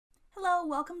Hello,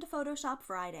 welcome to Photoshop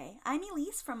Friday. I'm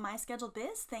Elise from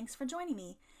MyScheduledBiz. Thanks for joining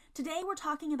me. Today we're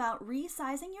talking about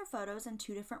resizing your photos in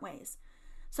two different ways.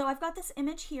 So I've got this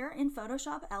image here in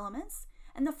Photoshop Elements,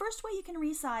 and the first way you can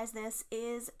resize this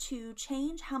is to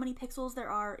change how many pixels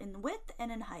there are in width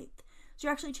and in height. So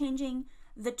you're actually changing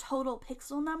the total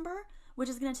pixel number, which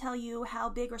is going to tell you how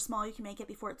big or small you can make it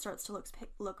before it starts to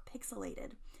look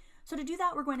pixelated. So to do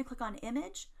that, we're going to click on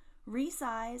Image,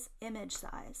 Resize, Image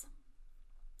Size.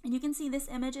 And you can see this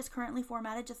image is currently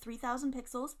formatted to 3000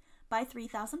 pixels by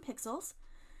 3000 pixels.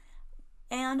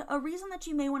 And a reason that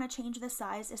you may want to change this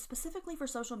size is specifically for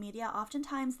social media.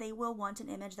 Oftentimes they will want an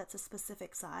image that's a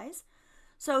specific size.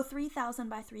 So 3000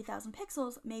 by 3000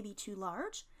 pixels may be too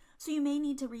large. So you may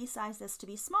need to resize this to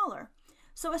be smaller.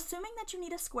 So assuming that you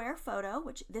need a square photo,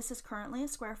 which this is currently a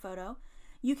square photo,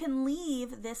 you can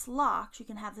leave this locked. You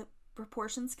can have the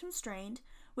proportions constrained,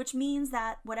 which means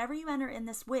that whatever you enter in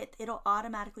this width, it'll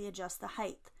automatically adjust the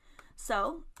height.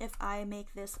 So if I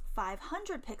make this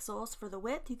 500 pixels for the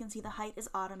width, you can see the height is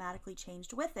automatically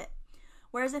changed with it.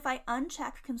 Whereas if I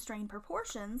uncheck constrain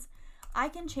proportions, I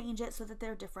can change it so that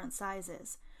they're different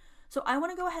sizes. So I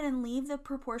want to go ahead and leave the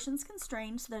proportions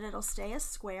constrained so that it'll stay a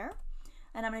square.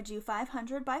 And I'm going to do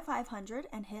 500 by 500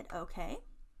 and hit OK.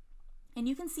 And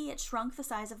you can see it shrunk the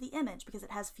size of the image because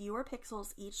it has fewer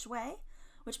pixels each way,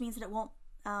 which means that it won't,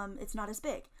 it's not as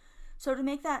big. So to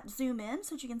make that zoom in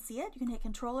so that you can see it, you can hit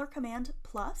Control or Command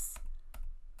plus,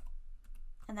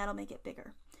 and that'll make it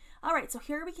bigger. All right, so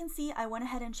here we can see I went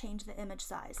ahead and changed the image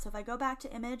size. So if I go back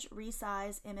to Image,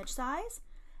 Resize, Image Size,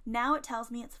 now it tells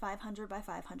me it's 500 by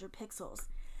 500 pixels.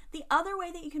 The other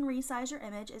way that you can resize your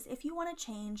image is if you want to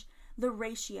change the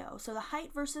ratio, so the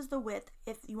height versus the width,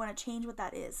 if you want to change what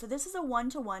that is. So this is a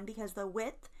 1-to-1 because the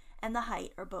width and the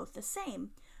height are both the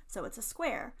same, so it's a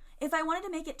square. If I wanted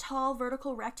to make it tall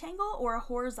vertical rectangle or a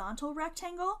horizontal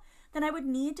rectangle, then I would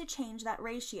need to change that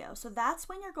ratio. So that's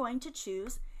when you're going to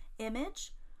choose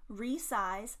Image,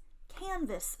 Resize,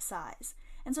 Canvas Size.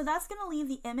 And so that's going to leave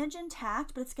the image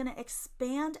intact, but it's going to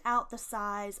expand out the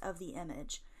size of the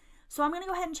image. So I'm going to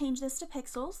go ahead and change this to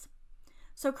pixels.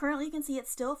 So currently you can see it's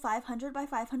still 500 by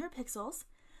 500 pixels,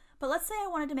 but let's say I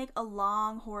wanted to make a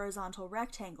long horizontal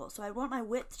rectangle. So I want my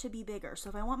width to be bigger. So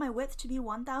if I want my width to be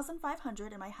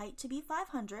 1500 and my height to be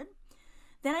 500,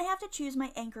 then I have to choose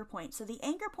my anchor point. So the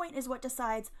anchor point is what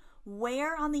decides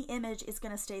where on the image is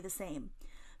going to stay the same.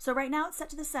 So right now it's set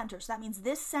to the center. So that means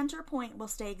this center point will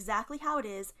stay exactly how it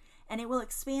is, and it will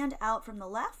expand out from the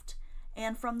left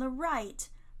and from the right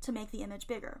to make the image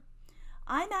bigger.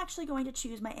 I'm actually going to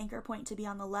choose my anchor point to be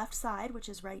on the left side, which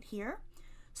is right here,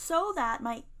 so that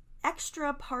my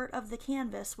extra part of the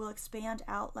canvas will expand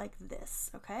out like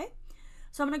this, okay?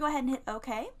 So I'm going to go ahead and hit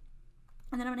OK,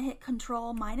 and then I'm going to hit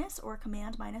Control minus or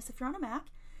Command minus if you're on a Mac,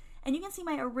 and you can see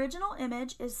my original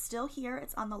image is still here.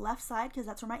 It's on the left side because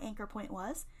that's where my anchor point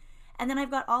was, and then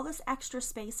I've got all this extra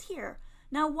space here.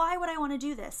 Now, why would I want to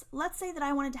do this? Let's say that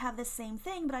I wanted to have this same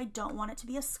thing, but I don't want it to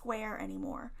be a square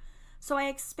anymore. So I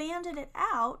expanded it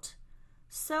out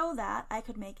so that I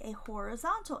could make a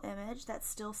horizontal image that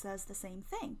still says the same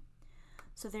thing.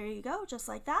 So there you go, just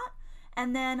like that.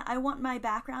 And then I want my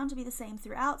background to be the same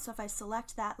throughout. So if I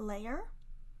select that layer,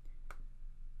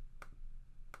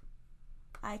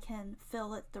 I can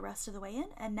fill it the rest of the way in.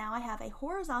 And now I have a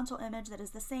horizontal image that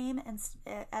is the same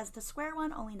as the square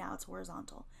one, only now it's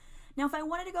horizontal. Now if I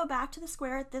wanted to go back to the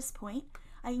square at this point,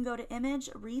 I can go to Image,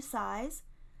 Resize,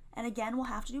 and again, we'll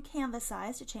have to do canvas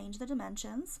size to change the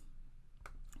dimensions.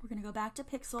 We're going to go back to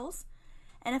pixels.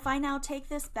 And if I now take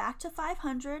this back to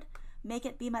 500, make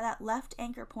it be that left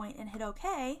anchor point and hit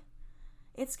OK,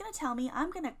 it's going to tell me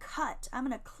I'm going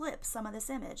to clip some of this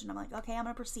image. And I'm like, okay, I'm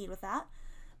going to proceed with that.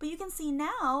 But you can see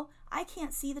now I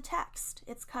can't see the text.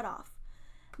 It's cut off.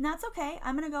 And that's okay.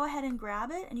 I'm going to go ahead and grab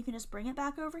it, and you can just bring it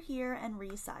back over here and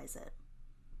resize it.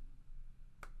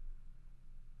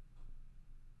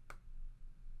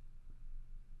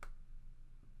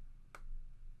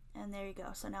 And there you go.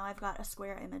 So now I've got a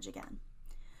square image again.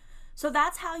 So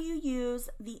that's how you use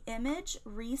the Image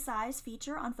Resize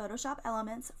feature on Photoshop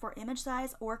Elements for image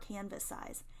size or canvas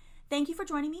size. Thank you for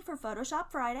joining me for Photoshop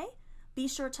Friday. Be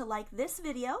sure to like this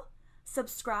video,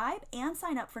 subscribe, and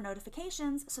sign up for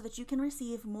notifications so that you can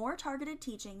receive more targeted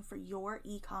teaching for your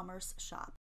e-commerce shop.